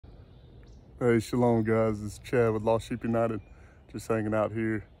Hey, shalom guys, this is Chad with Lost Sheep United. Just hanging out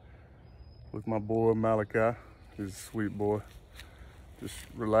here with my boy Malachi. He's a sweet boy. Just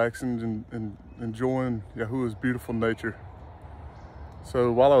relaxing and enjoying Yahuwah's beautiful nature.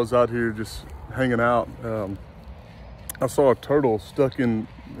 So while I was out here just hanging out, I saw a turtle stuck in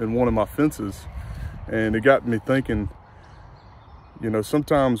one of my fences, and it got me thinking,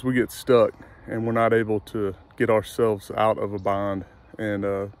 sometimes we get stuck and we're not able to get ourselves out of a bind.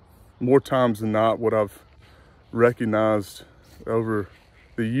 And more times than not, what I've recognized over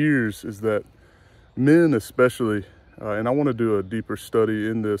the years is that men especially, and I want to do a deeper study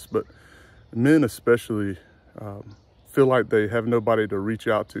in this, but men especially feel like they have nobody to reach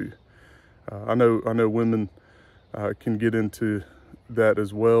out to. I know women can get into that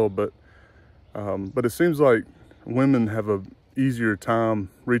as well, but it seems like women have a easier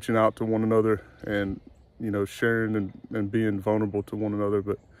time reaching out to one another and sharing and being vulnerable to one another.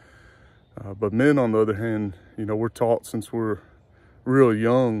 But men, on the other hand, we're taught since we're real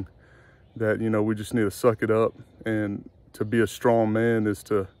young that we just need to suck it up, and to be a strong man is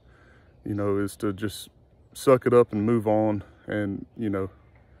to just suck it up and move on. And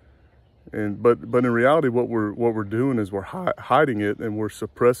but in reality, what we're doing is we're hiding it and we're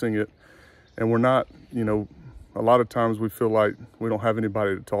suppressing it, and we're not. A lot of times we feel like we don't have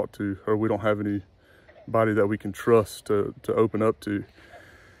anybody to talk to, or we don't have anybody that we can trust to open up to.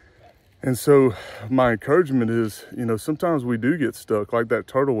 And so my encouragement is, sometimes we do get stuck, like that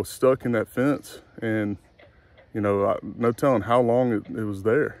turtle was stuck in that fence, and, no telling how long it was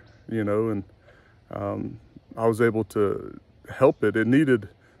there, and I was able to help it. It needed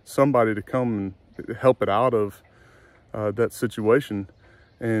somebody to come and help it out of that situation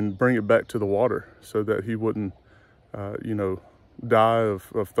and bring it back to the water so that he wouldn't, die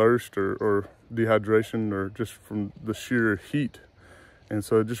of thirst or dehydration, or just from the sheer heat. And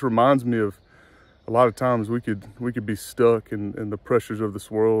so it just reminds me of a lot of times we could be stuck, and the pressures of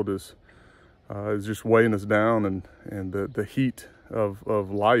this world is just weighing us down, and the heat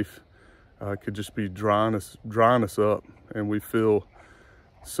of life could just be drying us up, and we feel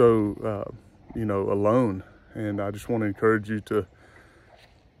so alone. And I just want to encourage you to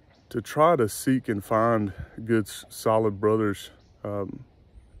try to seek and find good, solid brothers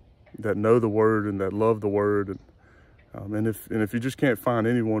that know the word and that love the word. And if you just can't find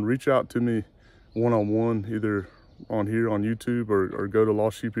anyone, reach out to me one-on-one, either on here on YouTube or go to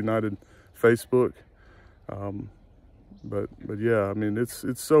Lost Sheep United Facebook. But yeah, I mean, it's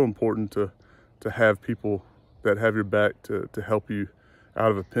so important to have people that have your back to help you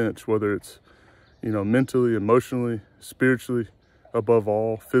out of a pinch, whether it's mentally, emotionally, spiritually, above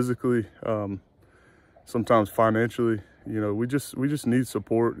all, physically, sometimes financially. We just need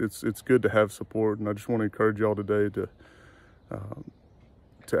support. It's good to have support, and I just want to encourage y'all today to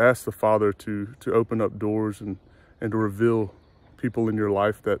ask the Father to open up doors and to reveal people in your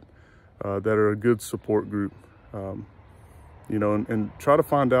life that are a good support group, and try to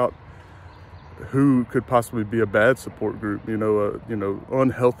find out who could possibly be a bad support group.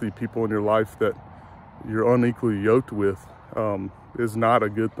 Unhealthy people in your life that you're unequally yoked with is not a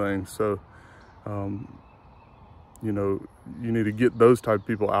good thing. So you need to get those type of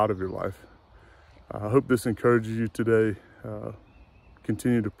people out of your life. I hope this encourages you today.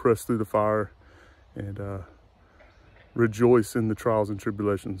 Continue to press through the fire and rejoice in the trials and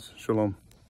tribulations. Shalom.